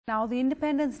Now, the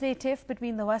Independence Day tiff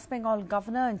between the West Bengal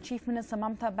Governor and Chief Minister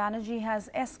Mamata Banerjee has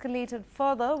escalated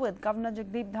further, with Governor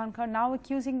Jagdeep Dhankhar now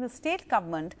accusing the state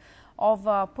government of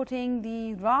putting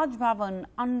the Raj Bhavan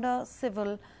under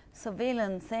civil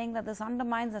surveillance, saying that this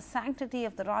undermines the sanctity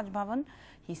of the Raj Bhavan.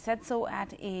 He said so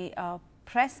at a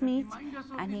press meet,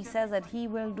 and he says that he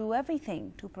will do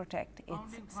everything to protect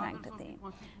its sanctity.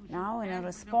 Now, in a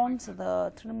response,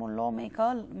 the Trinamool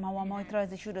lawmaker Mamata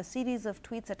has issued a series of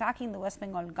tweets attacking the West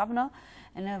Bengal governor,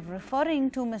 and referring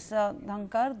to Mr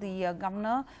Dhankhar, the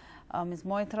governor, Ms.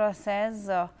 Moitra says,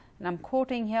 and I'm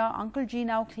quoting here, "Uncle G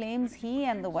now claims he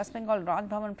and the West Bengal Raj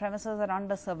Bhavan premises are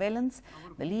under surveillance.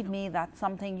 Believe me, that's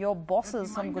something your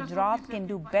bosses from Gujarat can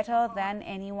do better than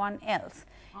anyone else.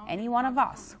 Any one of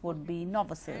us would be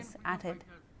novices at it,"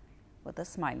 with a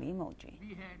smiley emoji.